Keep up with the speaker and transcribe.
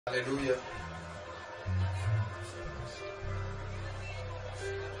Hallelujah.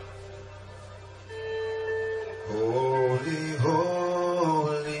 Holy,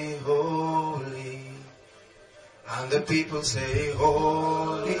 holy, holy. And the people say,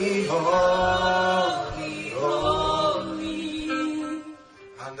 holy, holy, holy.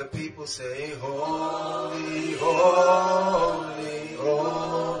 And the people say, holy, holy,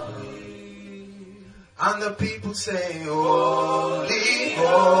 holy. And the people say, holy,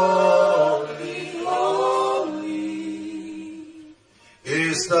 holy, holy.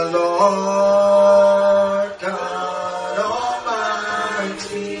 Is the Lord God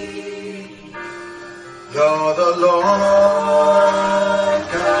Almighty. You're the Lord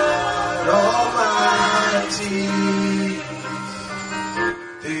God Almighty.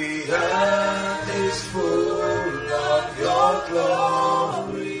 The earth is full of your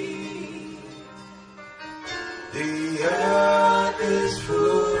glory. The earth is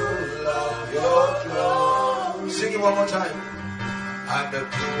full of your glory. Sing it one more time. And the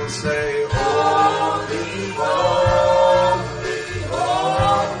people say, holy, holy,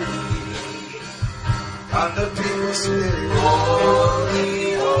 holy. And the people say,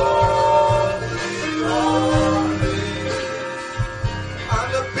 holy, holy, holy. And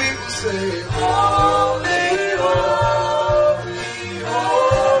the people say, holy, holy,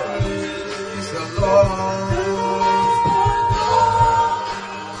 holy. Is the Lord.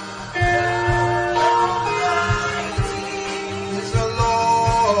 Is the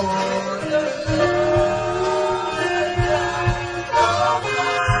Lord.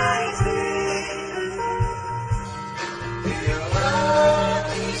 The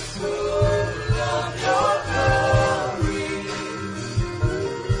earth is full of your glory.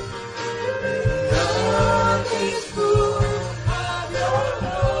 The earth is full of your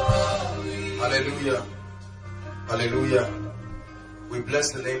glory. Hallelujah. Hallelujah. We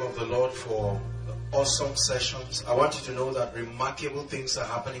bless the name of the Lord for the awesome sessions. I want you to know that remarkable things are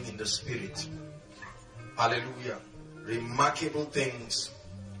happening in the spirit. Hallelujah. Remarkable things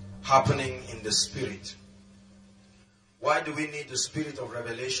happening in the spirit. Why do we need the spirit of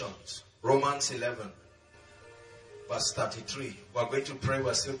revelations? Romans 11, verse 33. We're going to pray.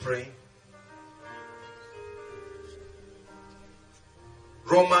 We're still praying.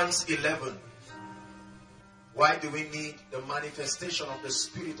 Romans 11. Why do we need the manifestation of the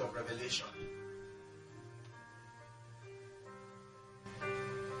spirit of revelation?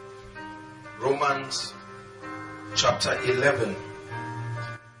 Romans chapter 11.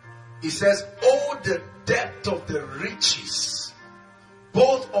 It says, oh, the depth of the riches,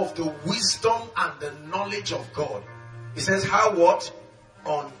 both of the wisdom and the knowledge of God. It says, how what?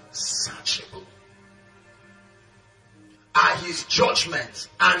 Unsearchable are his judgments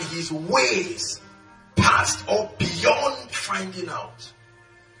and his ways past or beyond finding out.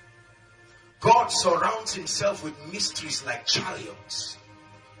 God surrounds himself with mysteries like chariots.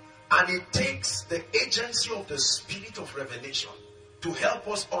 And it takes the agency of the spirit of revelation to help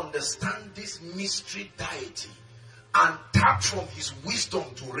us understand this mystery deity and tap from his wisdom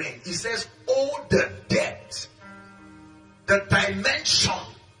to reign. He says, oh, the depth, the dimension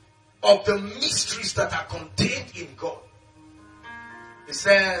of the mysteries that are contained in God. He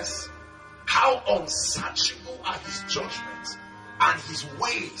says, how unsearchable are his judgments and his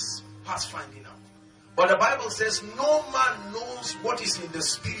ways past finding out. But the Bible says no man knows what is in the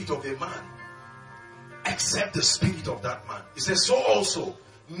spirit of a man except the spirit of that man. It says so also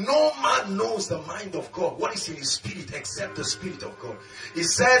no man knows the mind of God, what is in his spirit except the spirit of God. It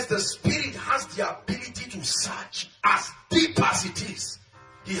says the spirit has the ability to search as deep as it is.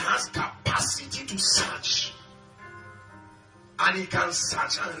 He has capacity to search. And he can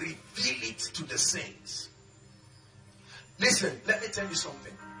search and reveal it to the saints. Listen, let me tell you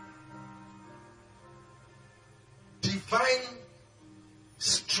something. Divine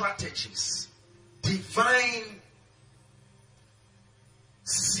strategies, divine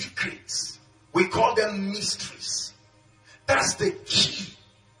secrets, we call them mysteries. That's the key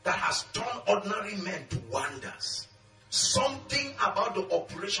that has turned ordinary men to wonders. Something about the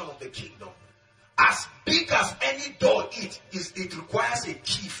operation of the kingdom. As big as any door it requires a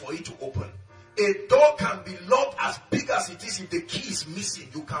key for it to open. A door can be locked as big as it is. If the key is missing,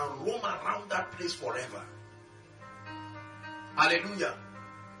 you can roam around that place forever. Hallelujah.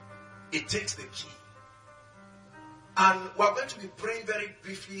 It takes the key. And we're going to be praying very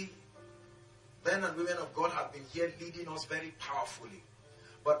briefly. Men and women of God have been here leading us very powerfully.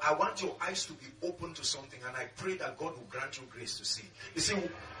 But I want your eyes to be open to something, and I pray that God will grant you grace to see. You see,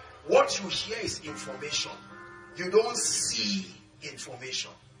 what you hear is information. You don't see information.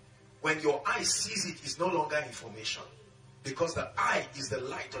 When your eye sees it, it's no longer information. Because the eye is the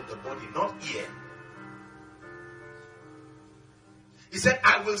light of the body, not ear. He said,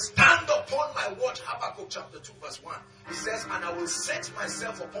 I will stand upon my watch. Habakkuk chapter 2 verse 1. He says, and I will set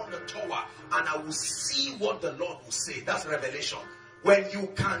myself upon the tower and I will see what the Lord will say. That's revelation. When you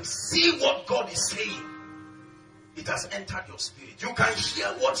can see what God is saying, it has entered your spirit. You can hear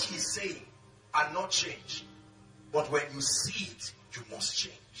what he's saying and not change. But when you see it, you must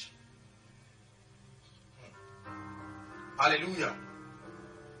change. Hallelujah.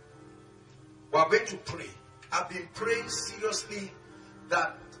 We are going to pray. I've been praying seriously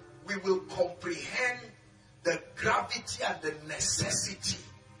that we will comprehend the gravity and the necessity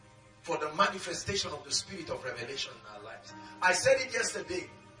for the manifestation of the spirit of revelation in our lives. I said it yesterday.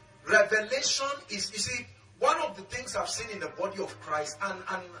 Revelation is, you see, one of the things I've seen in the body of Christ, and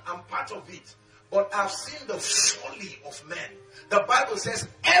I'm part of it, but I've seen the folly of men. The Bible says,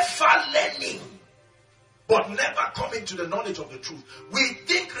 ever learning, but never coming to the knowledge of the truth. We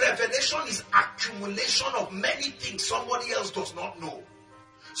think revelation is accumulation of many things somebody else does not know.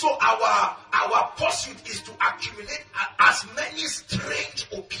 So our pursuit is to accumulate as many strange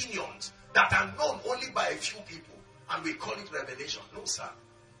opinions that are known only by a few people, and we call it revelation. No, sir.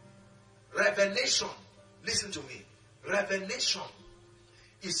 Revelation, listen to me. Revelation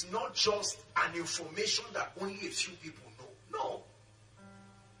is not just an information that only a few people know. No.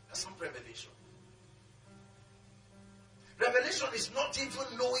 That's not revelation. Revelation is not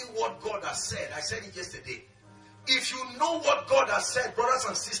even knowing what God has said. I said it yesterday. If you know what God has said, brothers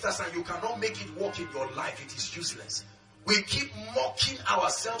and sisters, and you cannot make it work in your life, it is useless. We keep mocking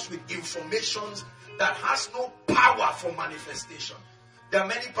ourselves with informations that has no power for manifestation. There are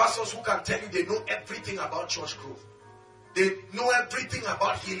many pastors who can tell you they know everything about church growth. They know everything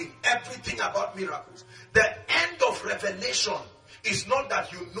about healing, everything about miracles. The end of revelation is not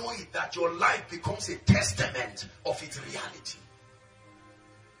that you know it, that your life becomes a testament of its reality.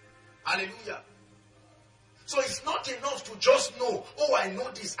 Hallelujah. So it's not enough to just know, oh, I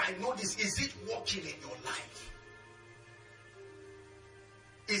know this, I know this. Is it working in your life?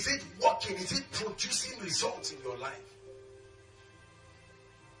 Is it working? Is it producing results in your life?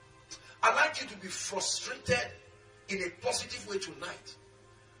 I'd like you to be frustrated in a positive way tonight.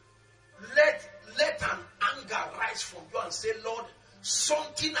 Let an anger rise from you and say, Lord,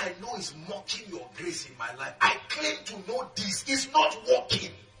 something I know is mocking your grace in my life. I claim to know this. It's not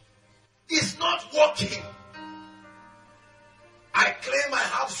working. It's not working. I claim I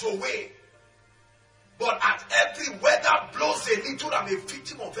have Zoe. But at every weather blows a little, I'm a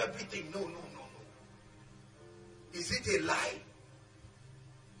victim of everything. No. Is it a lie?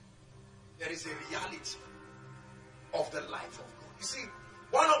 There is a reality of the life of God. You see,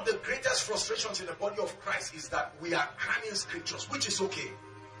 one of the greatest frustrations in the body of Christ is that we are cramming scriptures, which is okay.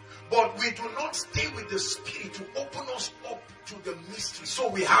 But we do not stay with the Spirit to open us up to the mystery. So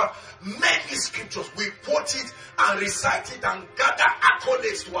we have many scriptures. We quote it and recite it and gather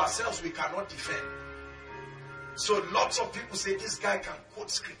accolades to ourselves we cannot defend. So lots of people say this guy can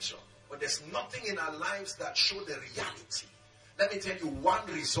quote scripture. But there's nothing in our lives that show the reality. Let me tell you, one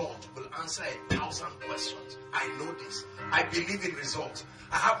result will answer 1,000 questions. I know this. I believe in results.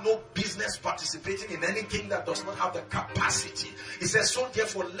 I have no business participating in anything that does not have the capacity. He says, so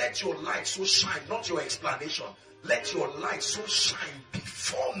therefore let your light so shine, not your explanation. Let your light so shine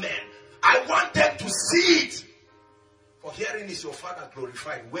before men. I want them to see it. For herein is your Father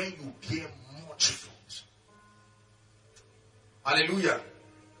glorified, when you bear much fruit. Hallelujah.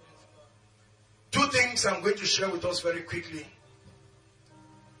 Two things I'm going to share with us very quickly.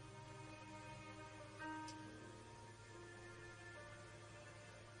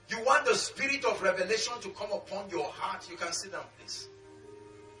 You want the spirit of revelation to come upon your heart. You can sit down, please.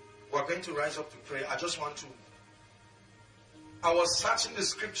 We're going to rise up to pray. I was searching the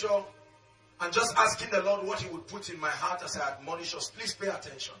scripture and just asking the Lord what he would put in my heart as I admonish us. Please pay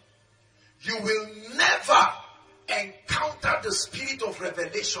attention. You will never encounter the spirit of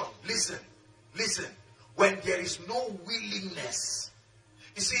revelation. Listen. When there is no willingness.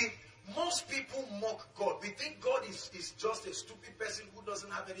 You see, most people mock God. We think God is just a stupid person who doesn't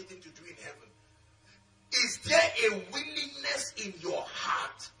have anything to do in heaven. Is there a willingness in your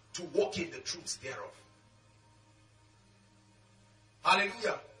heart to walk in the truths thereof?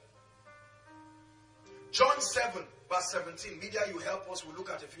 Hallelujah. John 7 verse 17. Media, you help us. We'll look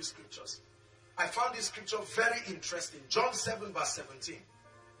at a few scriptures. I found this scripture very interesting. John 7 verse 17.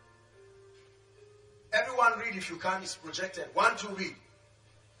 Everyone read if you can. It's projected. 1, 2, read.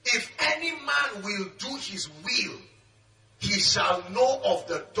 If any man will do his will, he shall know of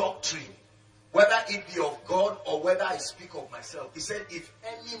the doctrine, whether it be of God or whether I speak of myself. He said, if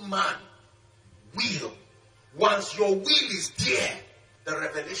any man will. Once your will is there, the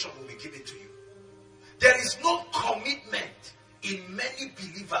revelation will be given to you. There is no commitment in many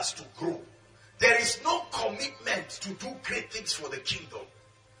believers to grow. There is no commitment to do great things for the kingdom.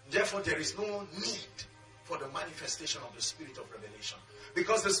 Therefore, there is no need for the manifestation of the spirit of revelation.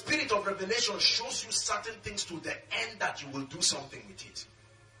 Because the spirit of revelation shows you certain things to the end that you will do something with it.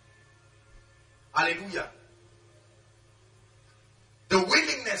 Hallelujah. The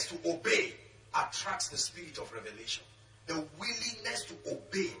willingness to obey attracts the spirit of revelation. The willingness to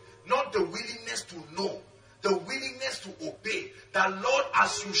obey, not the willingness to know. The willingness to obey. That Lord,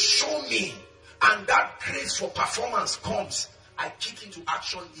 as you show me, and that grace for performance comes, I kick into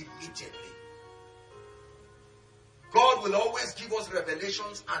action immediately. God will always give us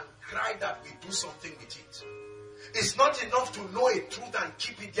revelations and cry that we do something with it. It's not enough to know a truth and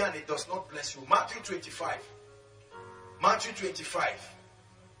keep it there and it does not bless you. Matthew 25. Matthew 25.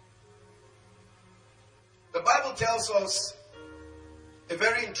 The Bible tells us a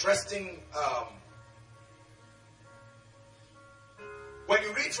very interesting, when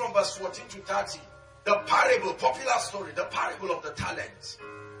you read from verse 14 to 30, the parable, popular story, the parable of the talents,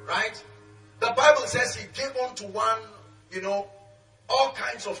 right? The Bible says he gave unto one, all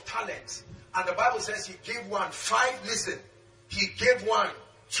kinds of talents. And the Bible says he gave one 5, listen, he gave one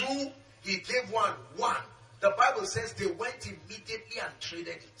 2, he gave one 1. The Bible says they went immediately and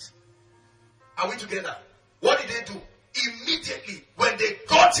traded it. Are we together? What did they do? Immediately, when they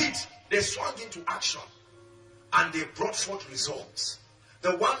got it, they swung into action. And they brought forth results.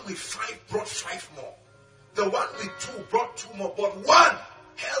 The one with 5 brought 5 more. The one with 2 brought 2 more. But one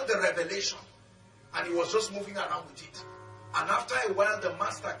held the revelation. And he was just moving around with it. And after a while, the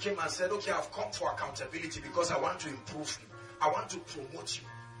master came and said, okay, I've come for accountability because I want to improve you. I want to promote you.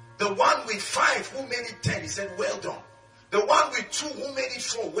 The one with 5 who made it 10, he said, well done. The one with 2 who made it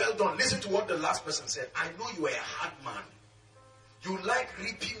 4, well done. Listen to what the last person said. I know you are a hard man. You like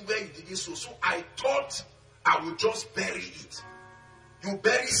reaping where you didn't sow. So I thought I would just bury it. You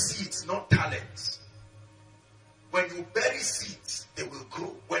bury seeds, not talents. When you bury seeds, they will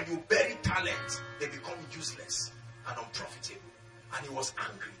grow. When you bury talents, they become useless and unprofitable. And he was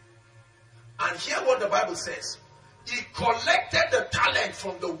angry. And hear what the Bible says. He collected the talent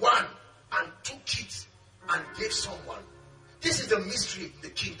from the one and took it and gave someone. This is the mystery in the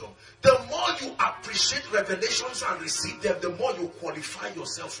kingdom. The more you appreciate revelations and receive them, the more you qualify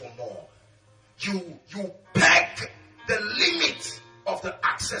yourself for more. You peg the limit of the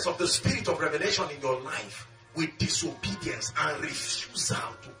access of the spirit of revelation in your life with disobedience and refusal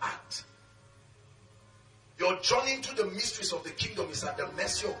to act. Your journey into the mysteries of the kingdom is at the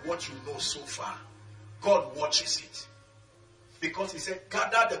mercy of what you know so far. God watches it. Because he said,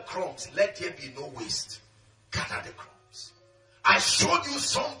 gather the crumbs, let there be no waste. Gather the crumbs. I showed you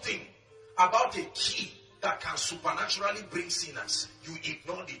something about a key that can supernaturally bring sinners. You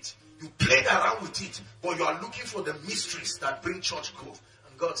ignored it. You played around with it. But you are looking for the mysteries that bring church growth.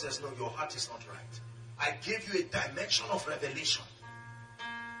 And God says, no, your heart is not right. I gave you a dimension of revelation.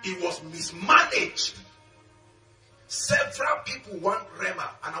 It was mismanaged. Several people want Rema,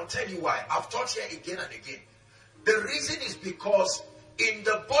 and I'll tell you why. I've taught here again and again. The reason is because in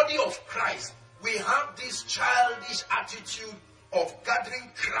the body of Christ, we have this childish attitude of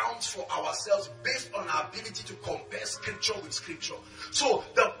gathering crowns for ourselves based on our ability to compare scripture with scripture. So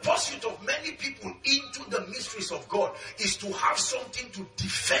the pursuit of many people into the mysteries of God is to have something to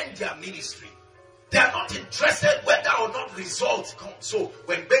defend their ministry. They are not interested whether or not results come. So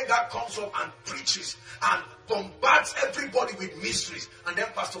when Benga comes up and preaches and bombards everybody with mysteries, and then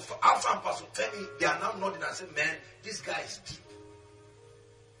Pastor Alpha and Pastor Femi, they are now nodding and saying, man, this guy is deep.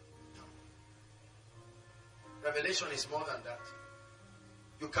 No. Revelation is more than that.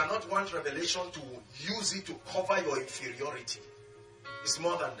 You cannot want revelation to use it to cover your inferiority. It's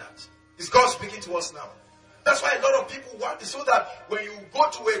more than that. It's God speaking to us now. That's why a lot of people want it, so that when you go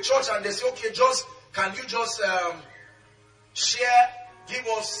to a church and they say, okay, can you just share, give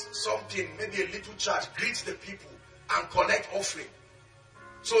us something, maybe a little charge, greet the people and collect offering.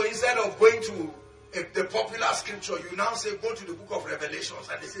 So instead of going to the popular scripture, you now say go to the book of Revelations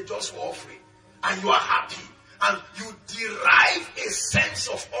and they say just for offering. And you are happy. And you derive a sense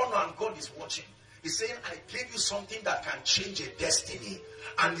of honor and God is watching. He's saying, I gave you something that can change a destiny.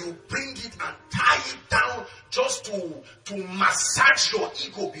 And you bring it and tie it down just to massage your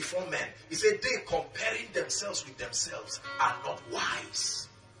ego before men. He said, they comparing themselves with themselves are not wise.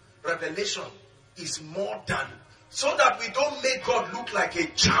 Revelation is more than, so that we don't make God look like a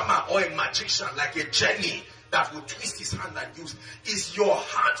charmer or a magician, like a genie that will twist his hand and use. Is your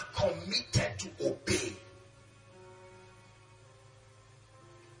heart committed to obey?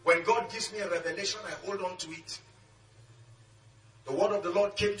 When God gives me a revelation, I hold on to it. The word of the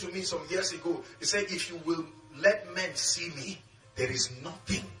Lord came to me some years ago. He said, if you will let men see me, there is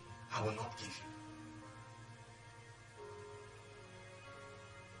nothing I will not give you.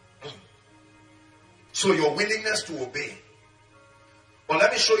 So your willingness to obey. But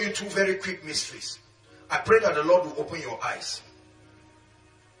let me show you two very quick mysteries. I pray that the Lord will open your eyes.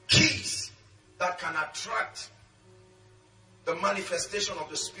 Keys that can attract the manifestation of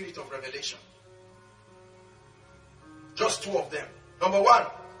the spirit of revelation. Just two of them. Number one,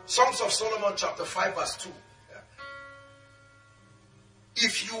 Songs of Solomon chapter 5 verse 2.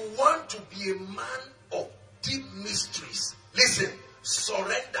 If you want to be a man of deep mysteries, listen,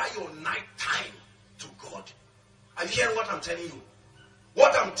 surrender your night time to God. Are you hearing what I'm telling you?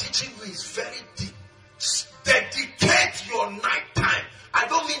 What I'm teaching you is very deep. Dedicate your night time. I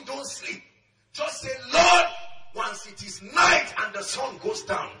don't mean don't sleep. Just say, Lord, once it is night and the sun goes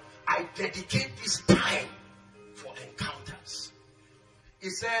down, I dedicate this time for encounters.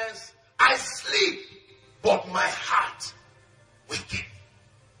 It says, I sleep, but my heart waketh.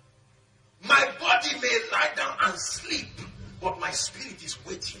 My body may lie down and sleep, but my spirit is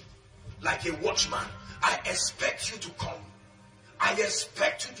waiting. Like a watchman, I expect you to come. I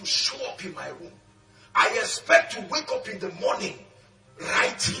expect you to show up in my room. I expect to wake up in the morning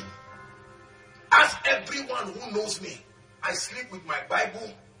writing. Ask everyone who knows me. I sleep with my Bible,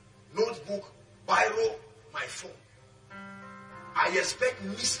 notebook, biro, my phone. I expect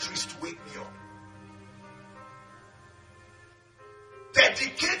mysteries to wake me up.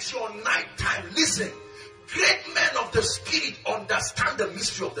 Dedicate your night time. Listen, great men of the spirit understand the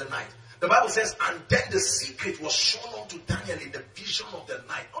mystery of the night. The Bible says, and then the secret was shown unto Daniel in the vision of the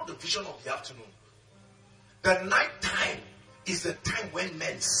night, not the vision of the afternoon. The night time is the time when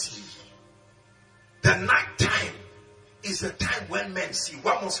men see. The night time is the time when men see.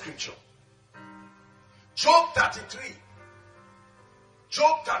 One more scripture. Job 33.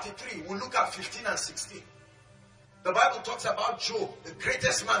 Job 33, we'll look at 15 and 16. The Bible talks about Job, the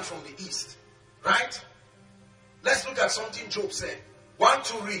greatest man from the east. Right? Let's look at something Job said. 1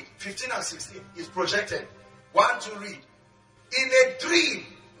 to read. 15 and 16 is projected. 1 to read. In a dream,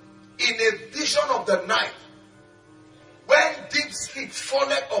 in a vision of the night, when deep sleep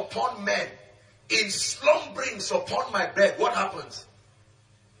falleth upon men, in slumberings upon my bed, what happens?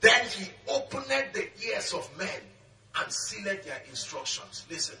 Then he opened the ears of men and sealed their instructions.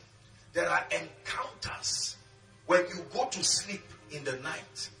 Listen, there are encounters when you go to sleep in the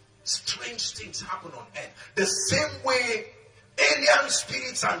night. Strange things happen on earth. The same way alien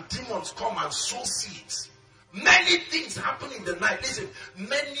spirits and demons come and sow seeds. Many things happen in the night. Listen,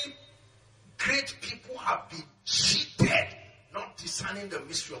 many great people have been cheated, not discerning the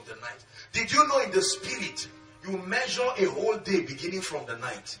mystery of the night. Did you know in the spirit, you measure a whole day beginning from the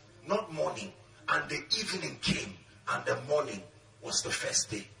night, not morning. And the evening came, and the morning was the first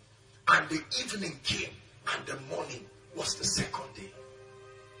day. And the evening came, and the morning was the second day.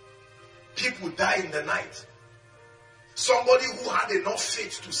 People die in the night. Somebody who had enough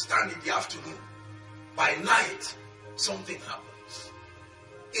faith to stand in the afternoon, by night, something happens.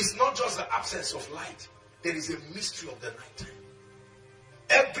 It's not just the absence of light. There is a mystery of the night time.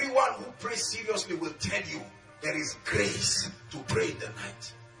 Everyone who prays seriously will tell you there is grace to pray in the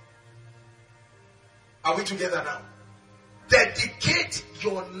night. Are we together now? Dedicate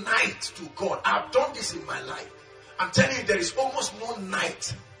your night to God. I've done this in my life. I'm telling you, there is almost no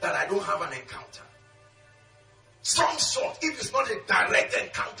night that I don't have an encounter. Some sort, if it's not a direct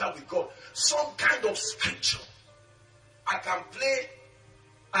encounter with God, some kind of scripture. I can play,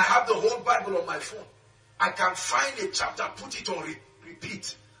 I have the whole Bible on my phone. I can find a chapter, put it on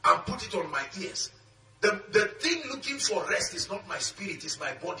repeat, and put it on my ears. The thing looking for rest is not my spirit, it's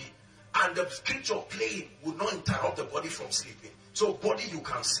my body. And the scripture playing will not interrupt the body from sleeping. So body, you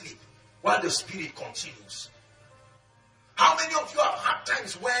can sleep while the spirit continues. How many of you have had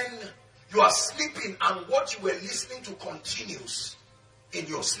times when you are sleeping and what you were listening to continues in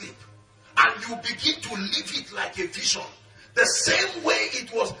your sleep? And you begin to live it like a vision. The same way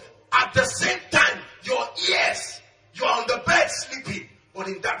it was at the same time, your ears, you are on the bed sleeping, but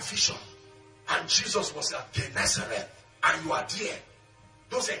in that vision. And Jesus was at Gennesaret, and you are there.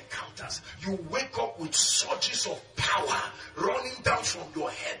 Those encounters, you wake up with surges of power running down from your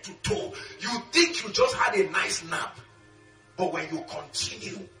head to toe. You think you just had a nice nap. But when you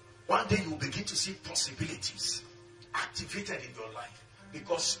continue, one day you begin to see possibilities activated in your life.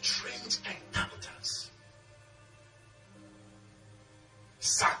 Because strange encounters.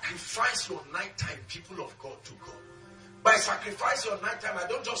 Sacrifice your nighttime, people of God, to God. By sacrifice your nighttime, I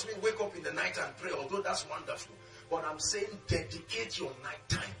don't just mean wake up in the night and pray, although that's wonderful. But I'm saying dedicate your night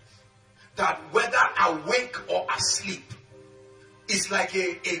time. That whether awake or asleep, it's like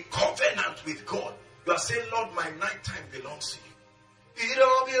a covenant with God. You are saying, Lord, my night time belongs to you. It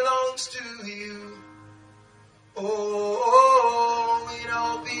all belongs to you. Oh, it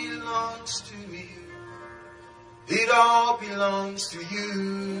all belongs to you. It all belongs to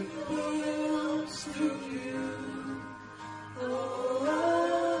you. It belongs to you.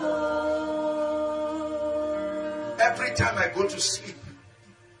 Every time I go to sleep,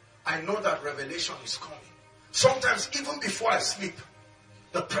 I know that revelation is coming. Sometimes even before I sleep,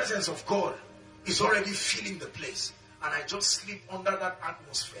 the presence of God is already filling the place. And I just sleep under that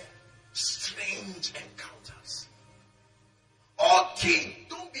atmosphere. Strange encounters. Oh, King,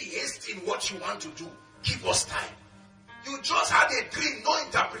 don't be hasty in what you want to do. Give us time. You just had a dream, no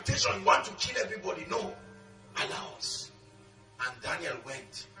interpretation. You want to kill everybody. No. Allow us. And Daniel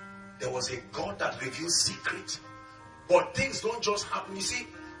went. There was a God that reveals secrets. But things don't just happen. You see,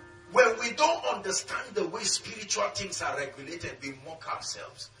 when we don't understand the way spiritual things are regulated, we mock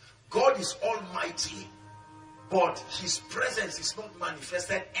ourselves. God is almighty, but his presence is not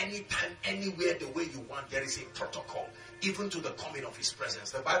manifested anytime, anywhere, the way you want. There is a protocol, even to the coming of his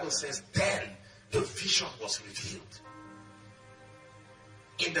presence. The Bible says, then the vision was revealed.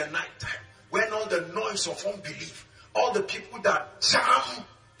 In the night time, when all the noise of unbelief, all the people that jam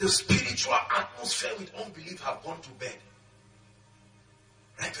the spiritual atmosphere with unbelief have gone to bed.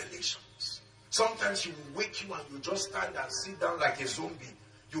 Revelations. Sometimes he will wake you and you just stand and sit down like a zombie.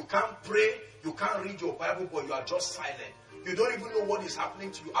 You can't pray, you can't read your Bible, but you are just silent. You don't even know what is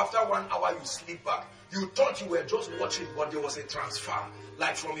happening to you. After 1 hour, you sleep back. You thought you were just watching, but there was a transfer,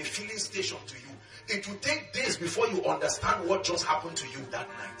 like from a filling station to you. It will take days before you understand what just happened to you that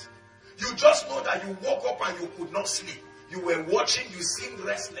night. You just know that you woke up and you could not sleep. You were watching, you seemed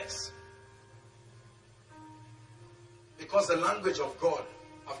restless. Because the language of God,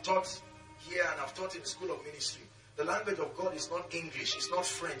 I've taught here and I've taught in the school of ministry, the language of God is not English, it's not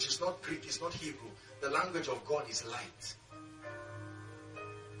French, it's not Greek, it's not Hebrew. The language of God is light.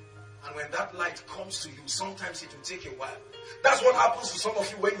 And when that light comes to you, sometimes it will take a while. That's what happens to some of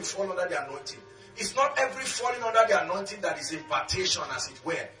you when you fall under the anointing. It's not every falling under the anointing that is impartation, as it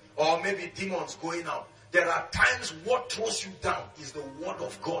were, or maybe demons going out. There are times what throws you down is the word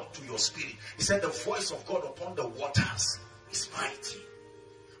of God to your spirit. He said the voice of God upon the waters is mighty.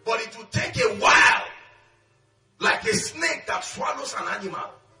 But it will take a while, like a snake that swallows an animal,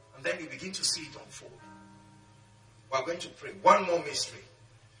 and then you begin to see it unfold. We are going to pray. One more mystery.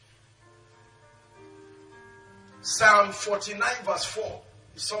 Psalm 49 verse 4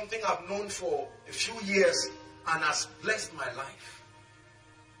 is something I've known for a few years and has blessed my life.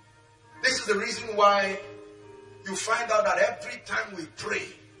 This is the reason why you find out that every time we pray,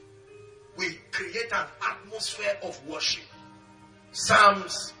 we create an atmosphere of worship.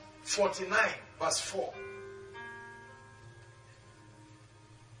 Psalms 49 verse 4.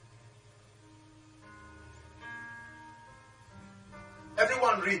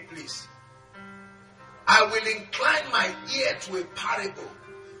 Everyone read, please. I will incline my ear to a parable.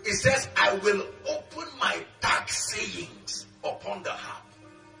 It says, I will open my dark sayings upon the harp.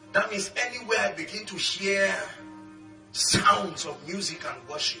 That means anywhere I begin to hear sounds of music and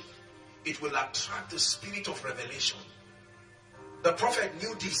worship, it will attract the spirit of revelation. The prophet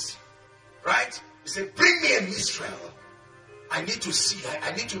knew this, right? He said, bring me a minstrel. I need to see,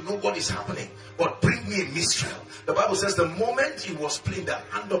 I need to know what is happening, but bring me a minstrel. The Bible says the moment he was playing, the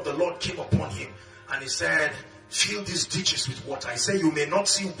hand of the Lord came upon him, and he said, fill these ditches with water. He said, you may not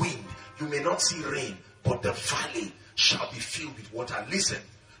see wind, you may not see rain, but the valley shall be filled with water. Listen,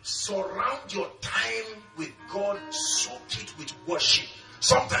 surround your time with God, soak it with worship.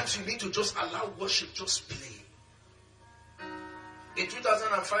 Sometimes you need to just allow worship just play. In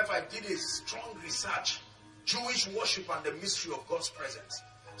 2005, I did a strong research, Jewish worship and the mystery of God's presence,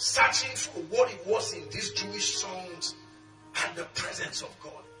 searching for what it was in these Jewish songs and the presence of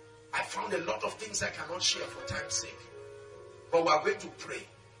God. I found a lot of things I cannot share for time's sake. But we are going to pray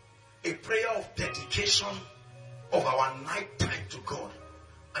a prayer of dedication of our night time to God.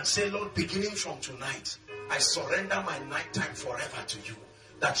 And say, Lord, beginning from tonight, I surrender my night time forever to you.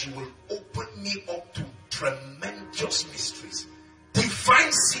 That you will open me up to tremendous mysteries,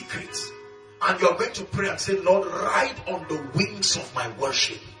 divine secrets. And you're going to pray and say, Lord, ride on the wings of my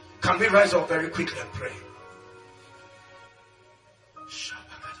worship. Can we rise up very quickly and pray?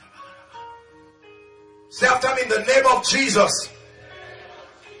 Say after me, in the name of Jesus.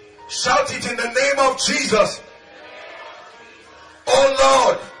 Shout it, in the name of Jesus. Oh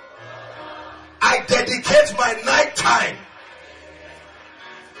Lord, I dedicate my night time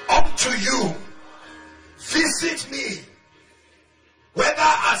up to you. This Visit me,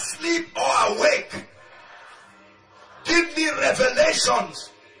 whether asleep or awake. Give me revelations.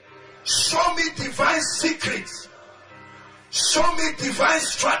 Show me divine secrets. Show me divine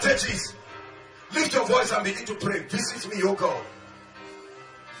strategies. Lift your voice and begin to pray. Visit me, O God.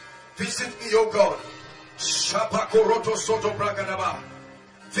 Visit me, O God.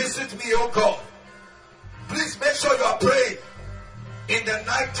 Visit me, O God. Please make sure you are praying in the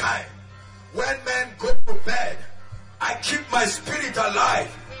night time. When men go to bed, I keep my spirit alive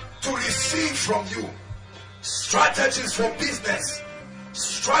to receive from you strategies for business,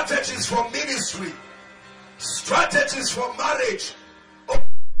 strategies for ministry, strategies for marriage.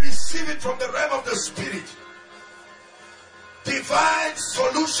 Receive it from the realm of the spirit. Divine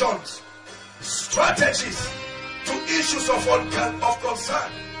solutions, strategies to issues of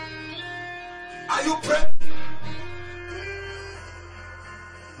concern. Are you praying?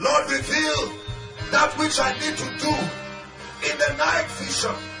 Lord, reveal that which I need to do in the night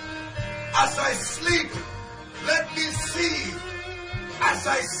vision. As I sleep, let me see. As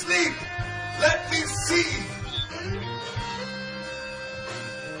I sleep, let me see.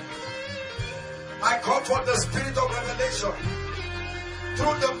 I come for the spirit of revelation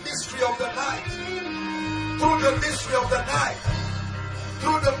through the mystery of the night. Through the mystery of the night.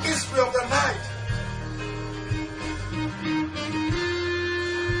 Through the mystery of the night.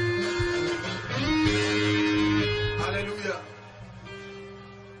 Hallelujah.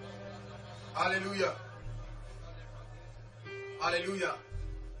 Hallelujah. Hallelujah.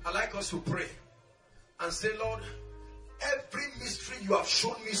 I like us to pray and say, Lord, every mystery you have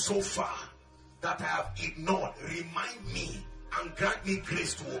shown me so far that I have ignored, remind me and grant me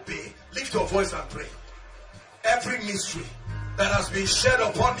grace to obey. Lift your voice and pray. Every mystery that has been shed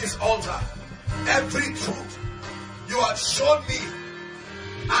upon this altar, every truth you have shown me,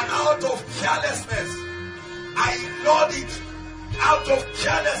 and out of carelessness I ignored it. Out of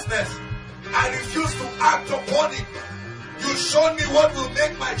carelessness I refuse to act upon it. You showed me what will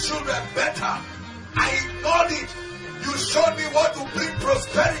make my children better. I ignored it. You showed me what will bring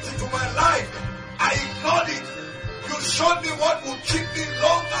prosperity to my life. I ignored it. You showed me what will keep me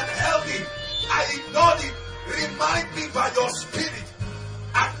long and healthy. I ignored it. Remind me by your spirit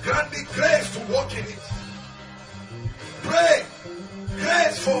and grant me grace to walk in it. Pray.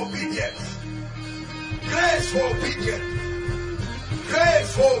 Grace for obedience. Grace for obedience.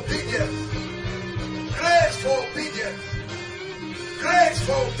 Grace for obedience. Grace for obedience. Grace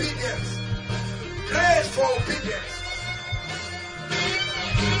for obedience. Grace for obedience.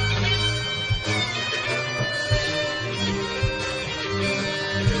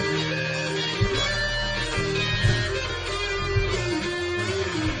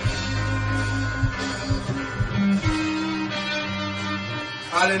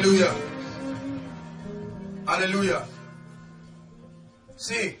 Hallelujah. Hallelujah.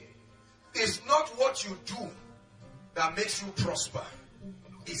 See, it's not what you do that makes you prosper.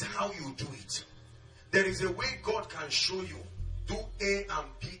 It's how you do it. There is a way God can show you. Do A and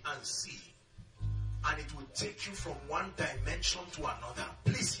B and C. And it will take you from one dimension to another.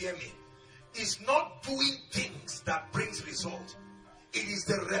 Please hear me. It's not doing things that brings result. It is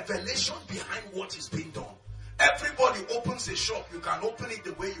the revelation behind what is being done. Everybody opens a shop. You can open it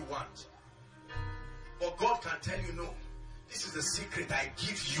the way you want. But God can tell you, no. This is the secret I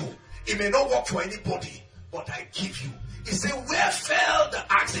give you. It may not work for anybody, but I give you. He said, where fell the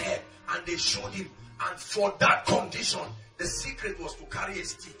axe head? And they showed him. And for that condition, the secret was to carry a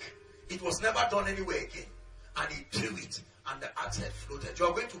stick. It was never done anywhere again. And he threw it. And the axe head floated. You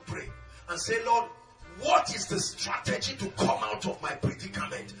are going to pray and say, Lord, what is the strategy to come out of my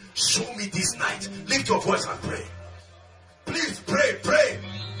predicament? Show me this night. Lift your voice and pray. Please pray, pray.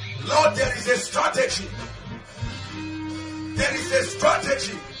 Lord, there is a strategy. There is a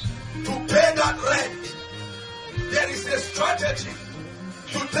strategy to pay that rent. There is a strategy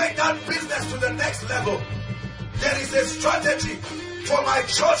to take that business to the next level. There is a strategy for my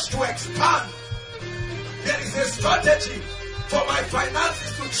church to expand. There is a strategy for my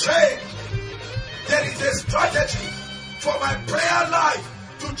finances to change. There is a strategy for my prayer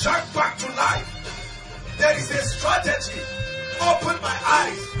life to jump back to life. There is a strategy. Open my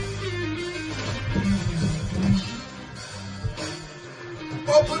eyes.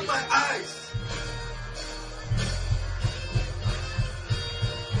 Open my eyes.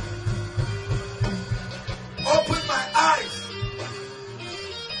 Open my eyes.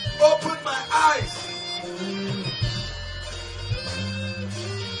 Open my eyes.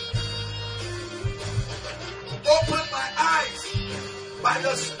 Open my eyes by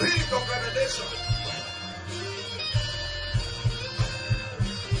the spirit of revelation.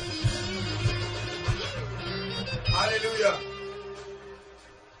 Hallelujah.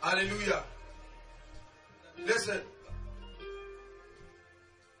 Hallelujah. Listen.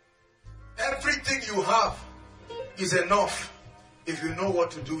 Everything you have is enough if you know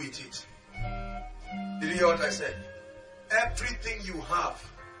what to do with it. Did you hear what I said? Everything you have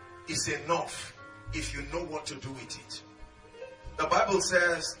is enough if you know what to do with it. The Bible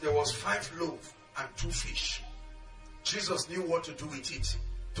says there was 5 loaves and 2 fish. Jesus knew what to do with it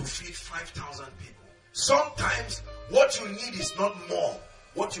to feed 5,000 people. Sometimes what you need is not more.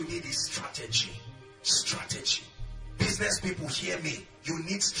 What you need is strategy. Strategy. Business people, hear me. You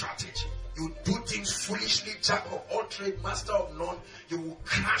need strategy. You do things foolishly, jack of all trade, master of none. You will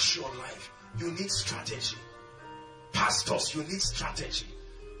crash your life. You need strategy. Pastors, you need strategy.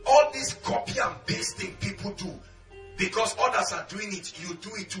 All this copy and pasting people do because others are doing it, you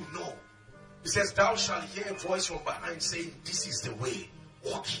do it too. No. He says, thou shalt hear a voice from behind saying, this is the way.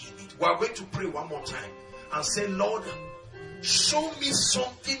 Walk in it. We are going to pray one more time and say, Lord, show me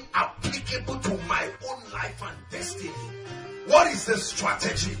something applicable to my own life and destiny. What is the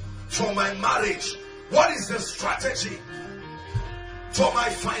strategy for my marriage? What is the strategy for my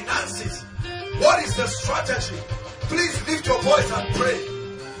finances? What is the strategy? Please lift your voice and pray.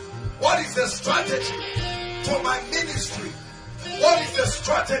 What is the strategy for my ministry? What is the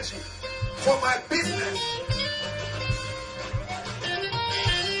strategy for my business?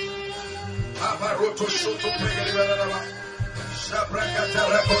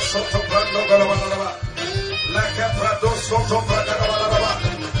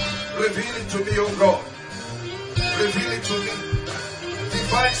 Reveal it to me, oh God. Reveal it to me.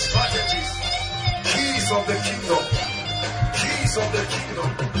 Divine strategies. Keys of the kingdom. Keys of the kingdom.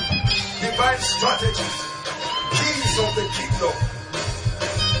 Divine strategies. Keys of the kingdom.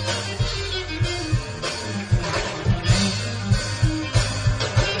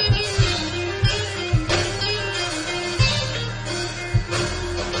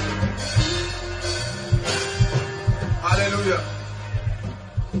 Hallelujah.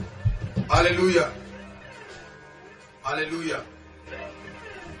 Hallelujah. Hallelujah.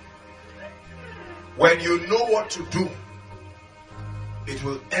 When you know what to do, it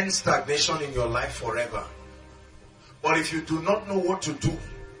will end stagnation in your life forever. But if you do not know what to do,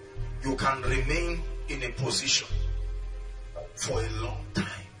 you can remain in a position for a long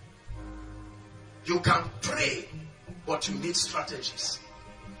time. You can pray, but you need strategies.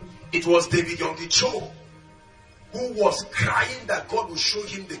 It was David Yongicho who was crying that God would show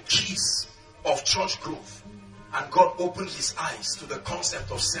him the keys of church growth. And God opened his eyes to the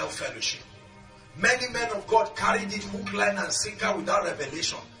concept of self-fellowship. Many men of God carried it hook, line and sinker without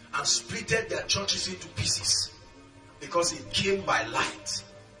revelation and splitted their churches into pieces because it came by light.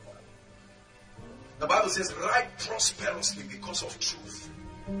 The Bible says, write prosperously because of truth.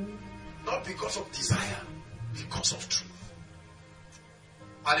 Not because of desire, because of truth.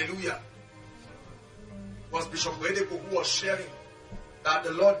 Hallelujah. It was Bishop Wedeko who was sharing that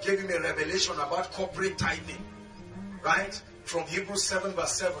the Lord gave him a revelation about corporate tithing. Right? From Hebrews 7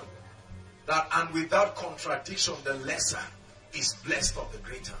 verse 7. That and without contradiction, the lesser is blessed of the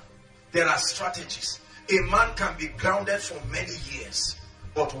greater. There are strategies. A man can be grounded for many years,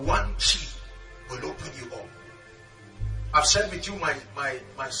 but one key will open you up. I've shared with you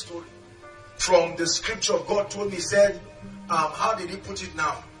my story. From the scripture, God told me, he said, how did he put it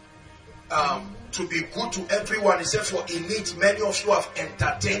now? To be good to everyone. He said, for in it many of you have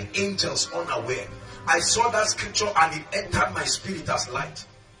entertained angels unaware. I saw that scripture and it entered my spirit as light.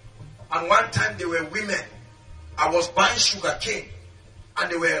 And one time there were women. I was buying sugar cane. And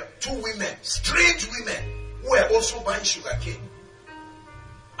there were 2 women, strange women, who were also buying sugar cane.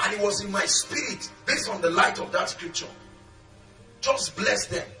 And it was in my spirit, based on the light of that scripture. Just bless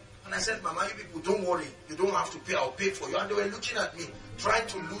them. And I said, Mama, you people, don't worry. You don't have to pay. I'll pay for you. And they were looking at me, trying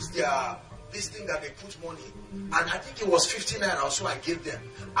to lose this thing that they put money. And I think it was 59 or so I gave them.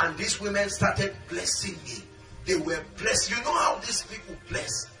 And these women started blessing me. They were blessed. You know how these people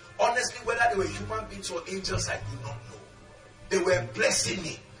bless? Honestly, whether they were human beings or angels, I do not know. They were blessing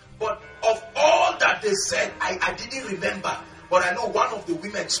me. But of all that they said, I didn't remember. But I know one of the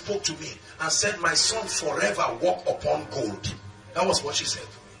women spoke to me and said, my son, forever walk upon gold. That was what she said to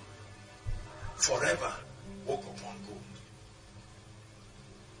me. Forever walk upon gold.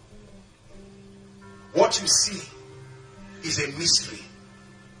 What you see is a mystery.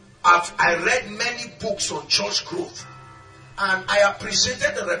 I read many books on church growth. And I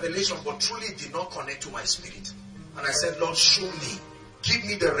appreciated the revelation, but truly did not connect to my spirit. And I said, Lord, show me. Give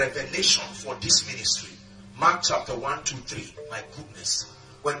me the revelation for this ministry. Mark chapter 1, 2, 3. My goodness.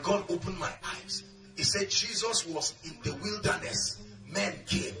 When God opened my eyes, he said Jesus was in the wilderness. Men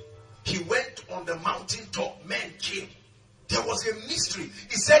came. He went on the mountaintop, men came. There was a mystery.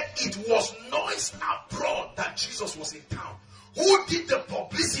 He said it was noised abroad that Jesus was in town. Who did the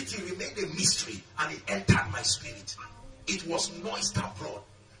publicity remained a mystery, and it entered my spirit. It was noised abroad.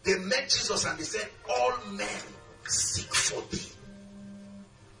 They met Jesus and they said, all men seek for thee.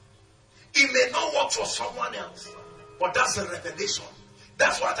 It may not work for someone else, but that's a revelation.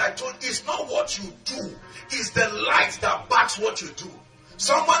 That's what I told you. It's not what you do. It's the light that backs what you do.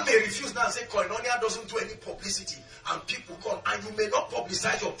 Someone may refuse now and say, Koinonia doesn't do any publicity. And people come. And you may not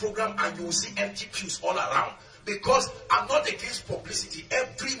publicize your program and you will see empty pews all around. Because I'm not against publicity.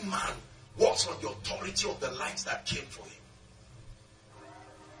 Every man walks on the authority of the lights that came for him.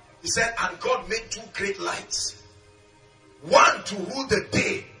 He said, and God made two great lights. One to rule the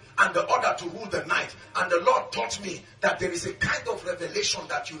day, and the other to rule the night. And the Lord taught me that there is a kind of revelation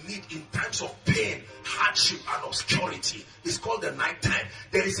that you need in times of pain, hardship, and obscurity. It's called the night time.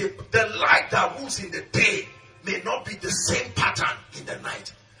 There is the light that rules in the day may not be the same pattern in the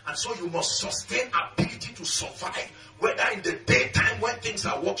night. And so you must sustain ability to survive, whether in the daytime when things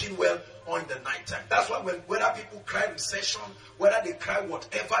are working well or in the night time. That's why whether people cry recession, whether they cry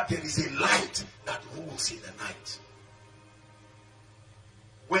whatever, there is a light that rules in the night.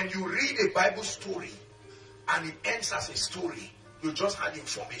 When you read a Bible story and it ends as a story, you just had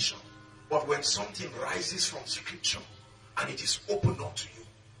information. But when something rises from scripture and it is opened up to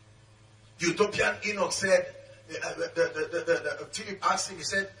you. Utopian Enoch said, Philip asked him, he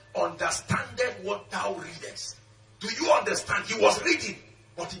said, understandeth what thou readest. Do you understand? He was reading,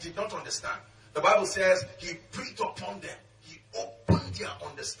 but he did not understand. The Bible says he breathed upon them. He opened their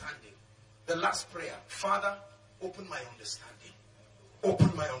understanding. The last prayer, Father, open my understanding.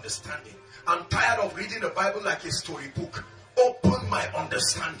 Open my understanding. I'm tired of reading the Bible like a storybook. Open my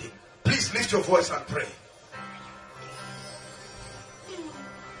understanding. Please lift your voice and pray.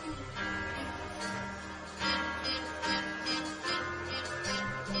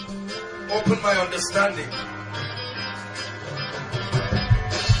 Open my understanding.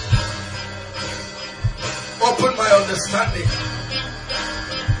 Open my understanding.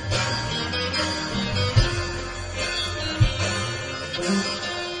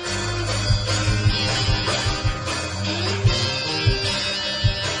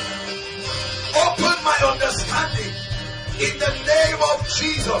 Open my understanding in the name of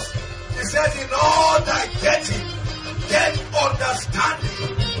Jesus. He says, in all thy getting, get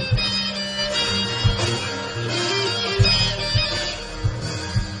understanding.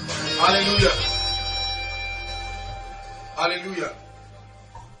 Hallelujah. Hallelujah.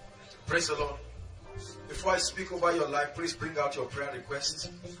 Praise the Lord. Before I speak over your life, please bring out your prayer requests.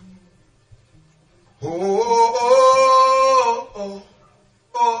 Oh, oh, oh,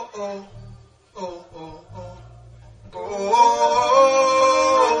 oh, oh, oh, oh, oh, oh,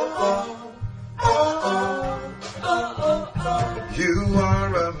 oh, oh, oh. You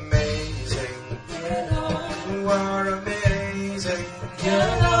are amazing. You are amazing. You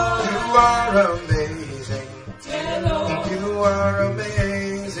are amazing. You are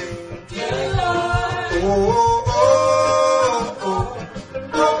amazing. Oh, oh, oh,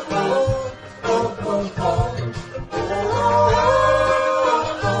 oh, oh, oh, oh, oh.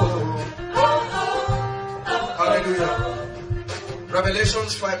 Hallelujah.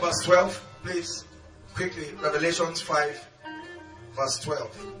 Revelations 5 verse 12. Please, quickly. Revelations 5 verse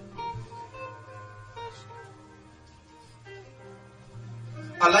 12.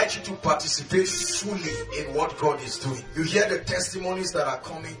 I'd like you to participate fully in what God is doing. You hear the testimonies that are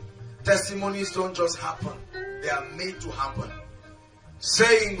coming. Testimonies don't just happen. They are made to happen.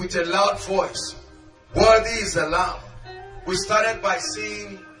 Saying with a loud voice, worthy is the Lamb. We started by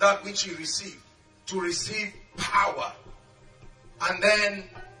saying that which he received. To receive power. And then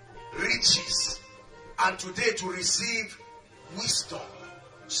riches. And today to receive wisdom.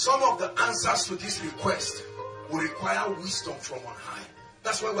 Some of the answers to this request will require wisdom from on high.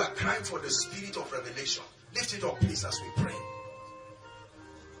 That's why we are crying for the spirit of revelation. Lift it up, please, as we pray.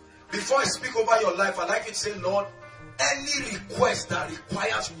 Before I speak over your life, I'd like you to say, Lord, any request that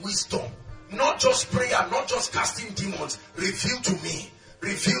requires wisdom, not just prayer, not just casting demons, reveal to me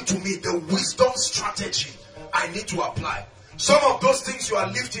the wisdom strategy I need to apply. Some of those things you are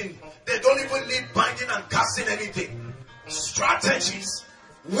lifting, they don't even need binding and casting anything. Strategies,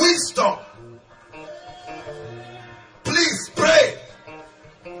 wisdom. Please pray.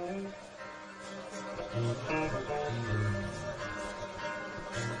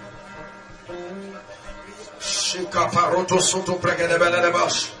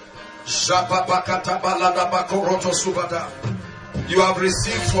 You have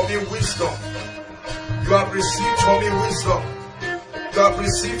received from me wisdom. You have received from me wisdom. You have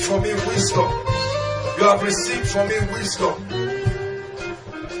received from me wisdom. You have received from me wisdom.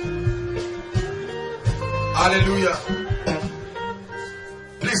 Hallelujah.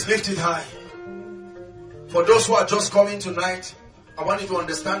 Please lift it high. For those who are just coming tonight, I want you to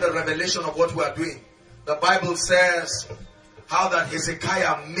understand the revelation of what we are doing. The Bible says how that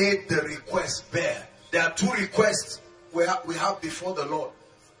Hezekiah made the request bare. There are two requests we have before the Lord.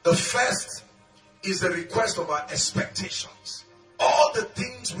 The first is the request of our expectations. All the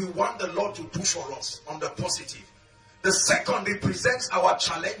things we want the Lord to do for us on the positive. The second represents our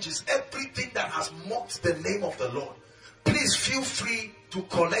challenges. Everything that has mocked the name of the Lord. Please feel free to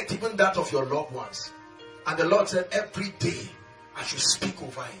collect even that of your loved ones. And the Lord said every day I should speak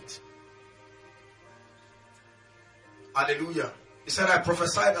over it. Hallelujah. He said I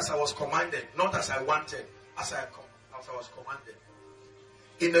prophesied as I was commanded, not as I wanted, as I was commanded.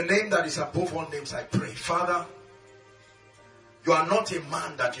 In the name that is above all names I pray. Father, you are not a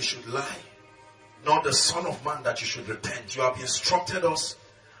man that you should lie, nor the son of man that you should repent. You have instructed us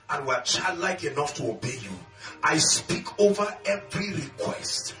and we are childlike enough to obey you. I speak over every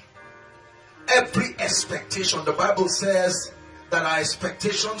request, every expectation. The Bible says that our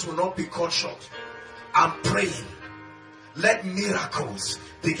expectations will not be cut short. I'm praying. Let miracles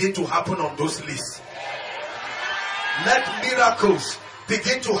begin to happen on those lists. Let miracles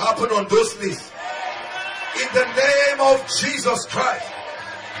begin to happen on those lists. In the name of Jesus Christ.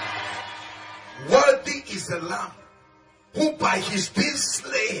 Worthy is the Lamb who by his being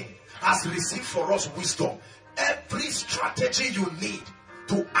slain has received for us wisdom. Every strategy you need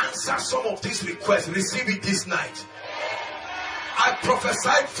to answer some of these requests, receive it this night. I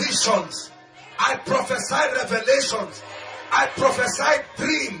prophesied visions. I prophesied revelations. I prophesied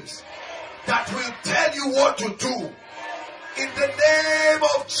dreams that will tell you what to do. In the name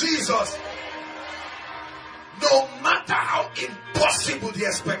of Jesus. No matter how impossible the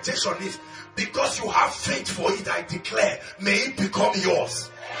expectation is, because you have faith for it, I declare, may it become yours.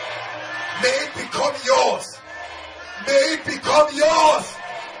 May it become yours. May it become yours.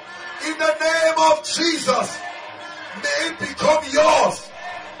 In the name of Jesus. May it become yours.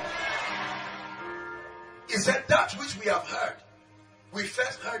 He said that which we have heard. We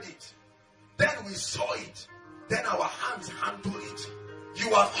first heard it. Then we saw it. Then our hands handle it.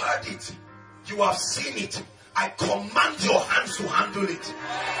 You have heard it. You have seen it. I command your hands to handle it.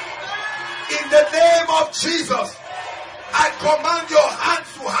 In the name of Jesus, I command your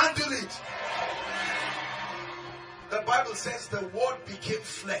hands to handle it. The Bible says the word became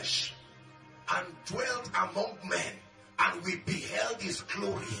flesh and dwelt among men, and we beheld his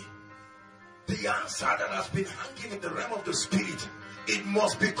glory. The answer that has been hanging in the realm of the spirit, it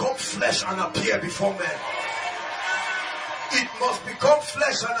must become flesh and appear before men. It must become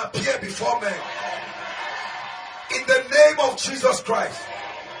flesh and appear before men. In the name of Jesus Christ.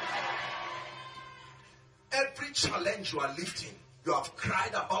 Every challenge you are lifting, you have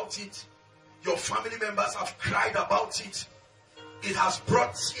cried about it. Your family members have cried about it. It has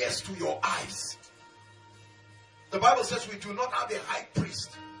brought tears to your eyes. The Bible says we do not have a high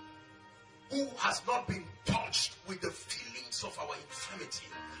priest who has not been touched with the feelings of our infirmity.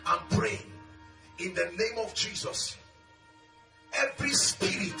 I'm praying in the name of Jesus. Every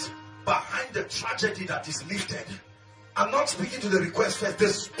spirit behind the tragedy that is lifted. I'm not speaking to the request first. The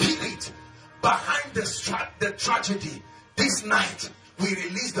spirit behind the tragedy. This night we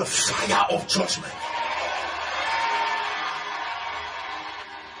release the fire of judgment.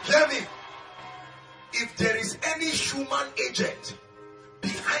 Hear me. If there is any human agent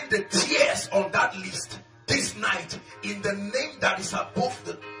behind the tears on that list, this night, in the name that is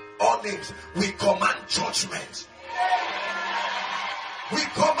above all names, we command judgment. We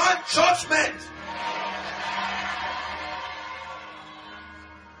command judgment.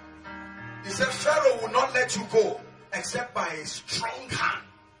 He said Pharaoh will not let you go except by a strong hand.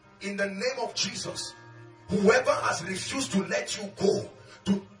 In the name of Jesus, whoever has refused to let you go,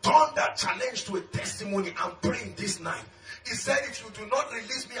 to turn that challenge to a testimony, I'm praying this night. He said, if you do not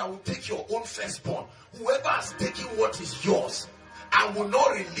release me, I will take your own firstborn. Whoever has taken what is yours and will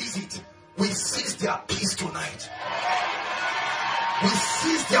not release it, we seize their peace tonight. We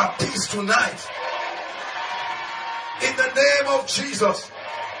seize their peace tonight. In the name of Jesus.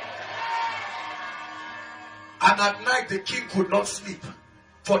 And at night the king could not sleep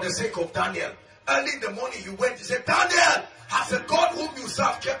for the sake of Daniel. Early in the morning he went, he said, Daniel, has the God whom you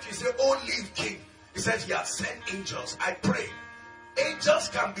serve kept you? He said, oh, live, king. He said he has sent angels. I pray. Angels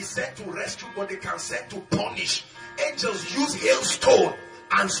can be sent to rescue, but they can send to punish. Angels use hailstone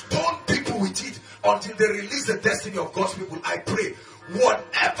and stone people with it until they release the destiny of God's people. I pray,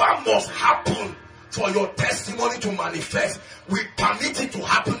 whatever must happen for your testimony to manifest, we permit it to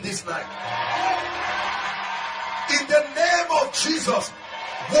happen this night. In the name of Jesus,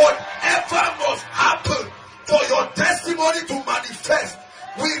 whatever must happen for your testimony to manifest,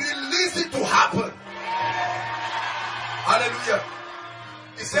 we release it to happen. Hallelujah.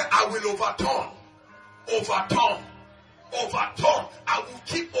 He said, I will overturn. I will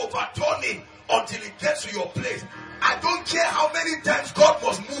keep overturning until it gets to your place. I don't care how many times God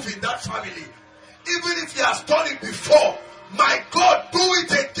must move in that family. Even if he has done it before, my God, do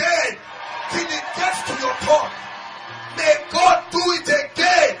it again till it gets to your turn. May God do it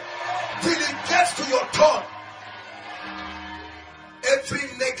again till it gets to your turn. Every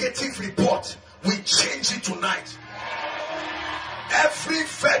negative report, we change it tonight. Every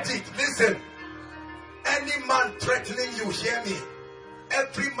verdict, listen, any man threatening you, hear me.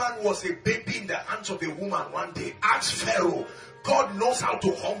 Every man was a baby in the hands of a woman one day. Ask Pharaoh. God knows how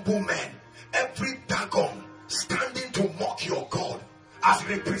to humble men. Every Dagon standing to mock your God, as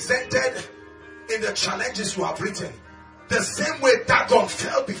represented in the challenges you have written. The same way Dagon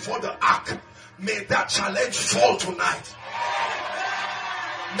fell before the ark, may that challenge fall tonight.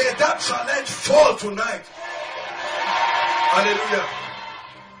 May that challenge fall tonight. Hallelujah.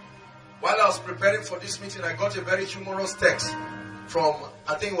 While I was preparing for this meeting, I got a very humorous text from,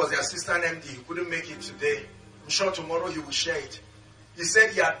 I think it was the assistant MD. He couldn't make it today. I'm sure tomorrow he will share it. He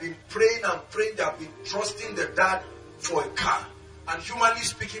said he had been praying and praying. They have been trusting the dad for a car. And humanly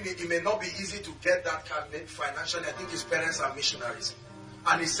speaking, it may not be easy to get that car financially. I think his parents are missionaries.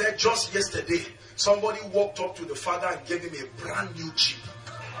 And he said just yesterday, somebody walked up to the father and gave him a brand new Jeep.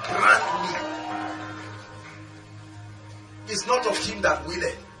 Brand new. It's not of him that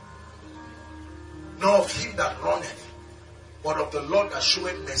willeth, nor of him that runneth, but of the Lord that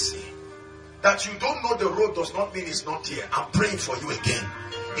showeth mercy. That you don't know the road does not mean it's not here. I'm praying for you again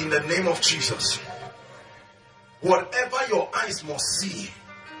in the name of Jesus. Whatever your eyes must see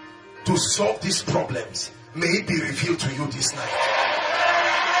to solve these problems, may it be revealed to you this night.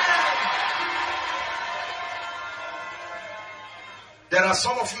 There are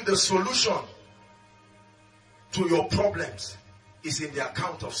some of you, the solution to your problems is in the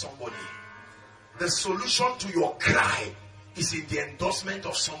account of somebody. The solution to your cry is in the endorsement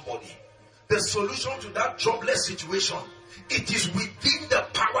of somebody. The solution to that jobless situation, it is within the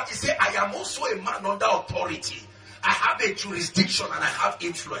power. He said, I am also a man under authority. I have a jurisdiction and I have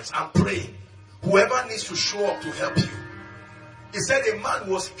influence. I'm praying. Whoever needs to show up to help you. He said a man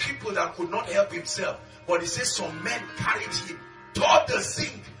was crippled and could not help himself. But he said some men carried him, tore the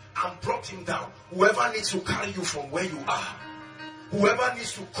zinc and brought him down. Whoever needs to carry you from where you are. Whoever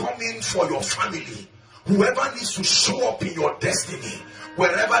needs to come in for your family. Whoever needs to show up in your destiny.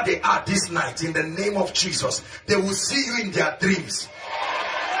 Wherever they are this night, in the name of Jesus, they will see you in their dreams.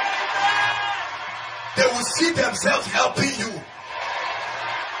 They will see themselves helping you.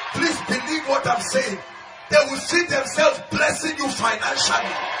 Please believe what I'm saying. They will see themselves blessing you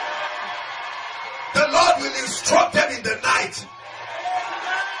financially. The Lord will instruct them in the night,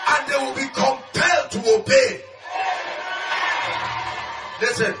 and they will be compelled to obey.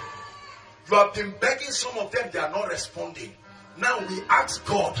 Listen, you have been begging some of them, they are not responding. Now we ask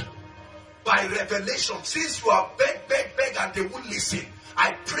God by revelation, since you have begged and they won't listen,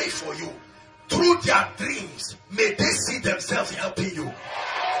 I pray for you. Through their dreams, may they see themselves helping you.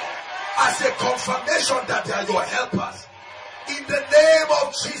 As a confirmation that they are your helpers. In the name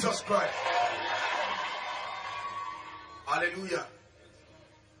of Jesus Christ. Hallelujah.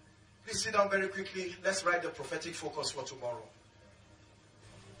 Please sit down very quickly. Let's write the prophetic focus for tomorrow.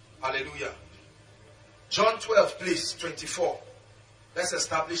 Hallelujah. John 12, please, 24. Let's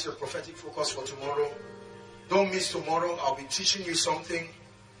establish the prophetic focus for tomorrow. Don't miss tomorrow. I'll be teaching you something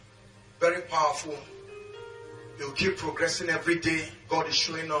very powerful. You'll keep progressing every day. God is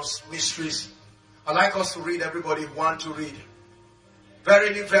showing us mysteries. I'd like us to read, everybody want to read.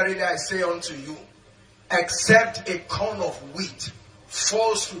 Verily, verily, I say unto you, except a corn of wheat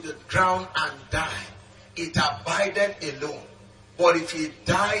falls to the ground and die, it abideth alone. But if it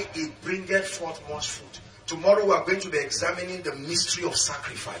die, it bringeth forth much fruit. Tomorrow we are going to be examining the mystery of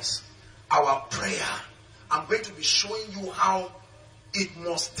sacrifice. Our prayer. I'm going to be showing you how it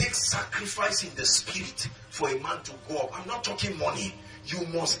must take sacrifice in the spirit for a man to go up. I'm not talking money. You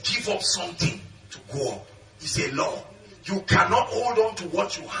must give up something to go up. It's a law. You cannot hold on to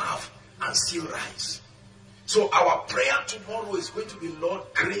what you have and still rise. So our prayer tomorrow is going to be, Lord,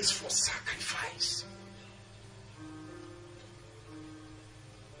 grace for sacrifice.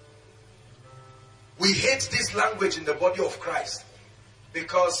 We hate this language in the body of Christ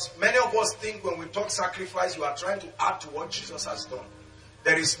because many of us think when we talk sacrifice, you are trying to add to what Jesus has done.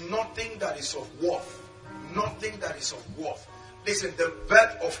 There is nothing that is of worth. Nothing that is of worth. Listen, the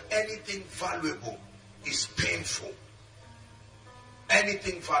birth of anything valuable is painful.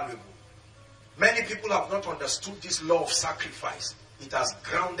 Anything valuable. Many people have not understood this law of sacrifice. It has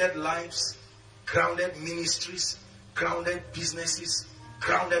grounded lives, grounded ministries, grounded businesses,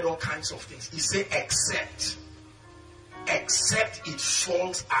 grounded all kinds of things. He said, except it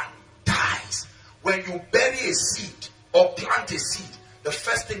falls and dies. When you bury a seed or plant a seed, the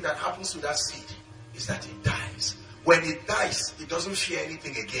first thing that happens to that seed is that it dies. When it dies, it doesn't fear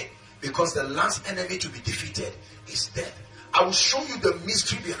anything again, because the last enemy to be defeated is death. I will show you the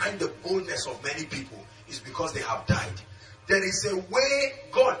mystery behind the boldness of many people. Is because they have died. There is a way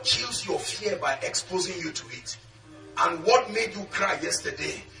God kills your fear by exposing you to it. And what made you cry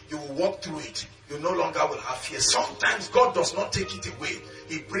yesterday, you will walk through it. You no longer will have fear. Sometimes God does not take it away.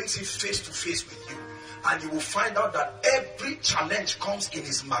 He brings it face to face with you. And you will find out that every challenge comes in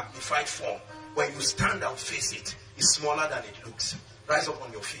its magnified form. When you stand and face it, it's smaller than it looks. Rise up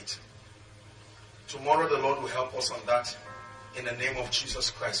on your feet. Tomorrow the Lord will help us on that. In the name of Jesus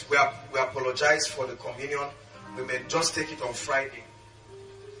Christ. We apologize for the communion. We may just take it on Friday.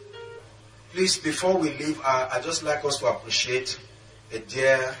 Please, before we leave, I'd just like us to appreciate a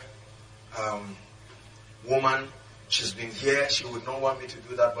dear woman. She's been here. She would not want me to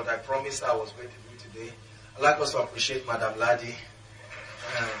do that, but I promised I was going to do it today. I'd like us to appreciate Madam Ladi.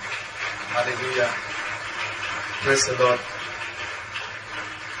 Hallelujah. Praise the Lord.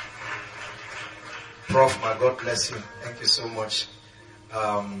 Prof, my God bless you. Thank you so much.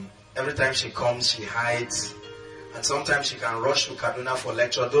 Every time she comes, she hides. And sometimes she can rush to Kaduna for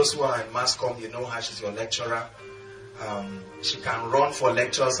lecture. Those who are in mass comm, you know her, she's your lecturer. She can run for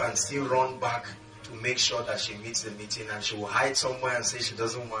lectures and still run back to make sure that she meets the meeting. And she will hide somewhere and say she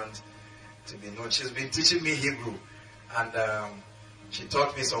doesn't want to be known. She's been teaching me Hebrew. And she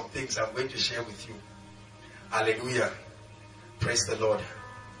taught me some things I'm going to share with you. Hallelujah. Praise the Lord.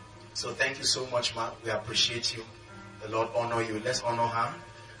 So thank you so much, ma. We appreciate you. The Lord honor you. Let's honor her.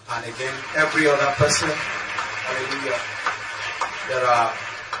 And again, every other person. Hallelujah. There are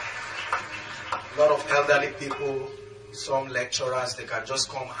a lot of elderly people, some lecturers. They can just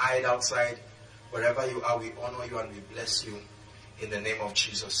come hide outside. Wherever you are, we honor you and we bless you in the name of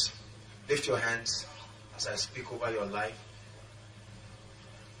Jesus. Lift your hands as I speak over your life.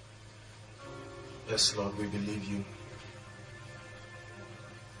 Yes, Lord, we believe you.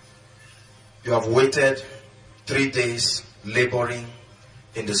 You have waited 3 days laboring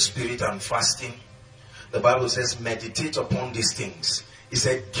in the spirit and fasting. The Bible says, meditate upon these things. It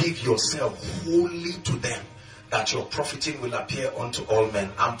said, give yourself wholly to them, that your profiting will appear unto all men.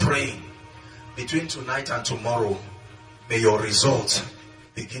 I'm praying between tonight and tomorrow, may your results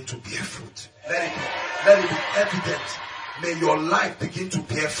begin to bear fruit. Let it be evident. May your life begin to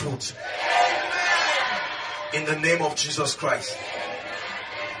bear fruit. In the name of Jesus Christ.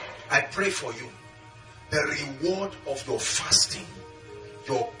 I pray for you. The reward of your fasting,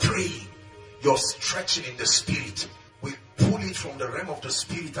 your praying, your stretching in the spirit, we pull it from the realm of the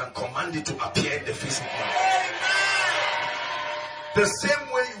spirit and command it to appear in the physical. The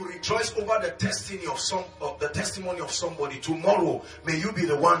same way you rejoice over the testimony of somebody, tomorrow may you be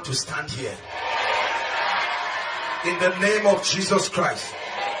the one to stand here. In the name of Jesus Christ.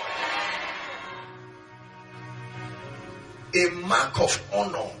 A mark of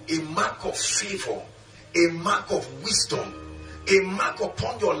honor, a mark of favor, a mark of wisdom, a mark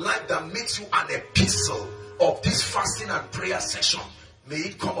upon your life that makes you an epistle of this fasting and prayer session. May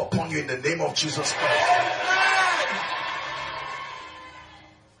it come upon you in the name of Jesus Christ.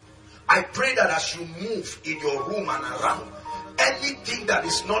 I pray that as you move in your room and around, anything that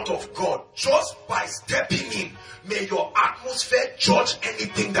is not of God, just by stepping in, may your atmosphere judge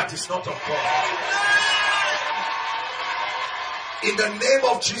anything that is not of God. In the name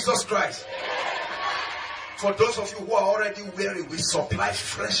of Jesus Christ. For those of you who are already weary, we supply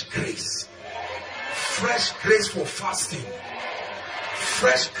fresh grace. Fresh grace for fasting.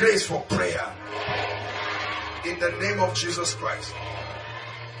 Fresh grace for prayer. In the name of Jesus Christ.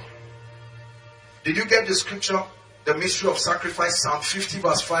 Did you get the scripture? The mystery of sacrifice, Psalm 50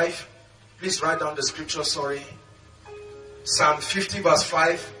 verse 5. Please write down the scripture, sorry. Psalm 50 verse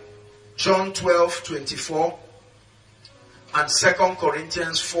 5. John 12:24. And 2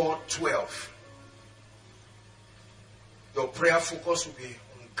 Corinthians 4:12. Your prayer focus will be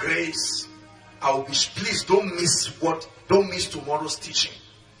on grace. Please don't miss tomorrow's teaching.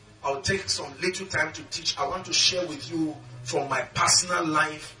 I'll take some little time to teach. I want to share with you from my personal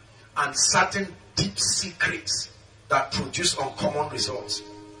life and certain deep secrets that produce uncommon results.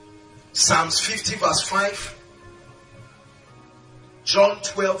 Psalms 50 verse 5. John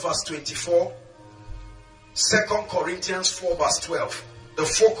 12 verse 24. 2 Corinthians 4 verse 12. The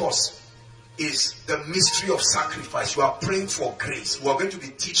focus is the mystery of sacrifice. You are praying for grace. We are going to be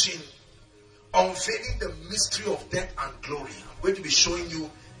teaching, unveiling the mystery of death and glory. I'm going to be showing you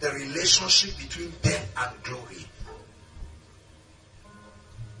the relationship between death and glory.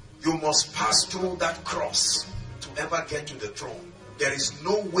 You must pass through that cross to ever get to the throne. There is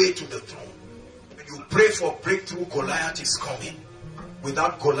no way to the throne. When you pray for breakthrough, Goliath is coming.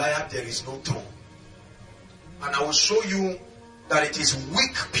 Without Goliath, there is no throne. And I will show you that it is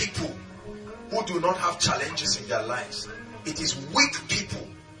weak people who do not have challenges in their lives. It is weak people,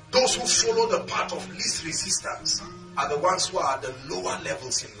 those who follow the path of least resistance, are the ones who are at the lower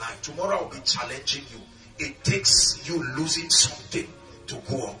levels in life. Tomorrow I will be challenging you. It takes you losing something to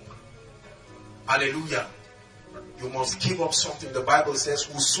go up. Hallelujah. You must give up something. The Bible says,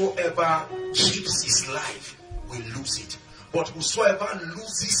 whosoever keeps his life will lose it, but whosoever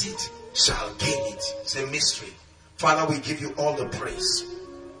loses it shall gain it. It's a mystery. Father, we give you all the praise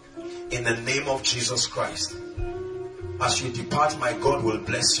in the name of Jesus Christ. As you depart, my God will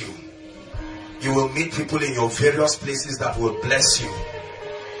bless you. You will meet people in your various places that will bless you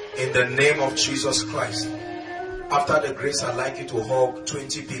in the name of Jesus Christ. After the grace, I'd like you to hug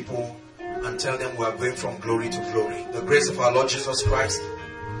 20 people and tell them we are going from glory to glory. The grace of our Lord Jesus Christ,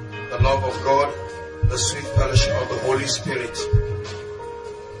 the love of God, the sweet fellowship of the Holy Spirit,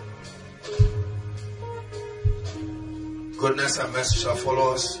 goodness and mercy shall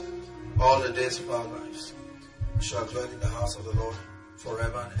follow us all the days of our lives. We shall dwell in the house of the Lord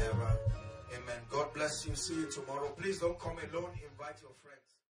forever and ever. Amen. God bless you. See you tomorrow. Please don't come alone. Invite your friends.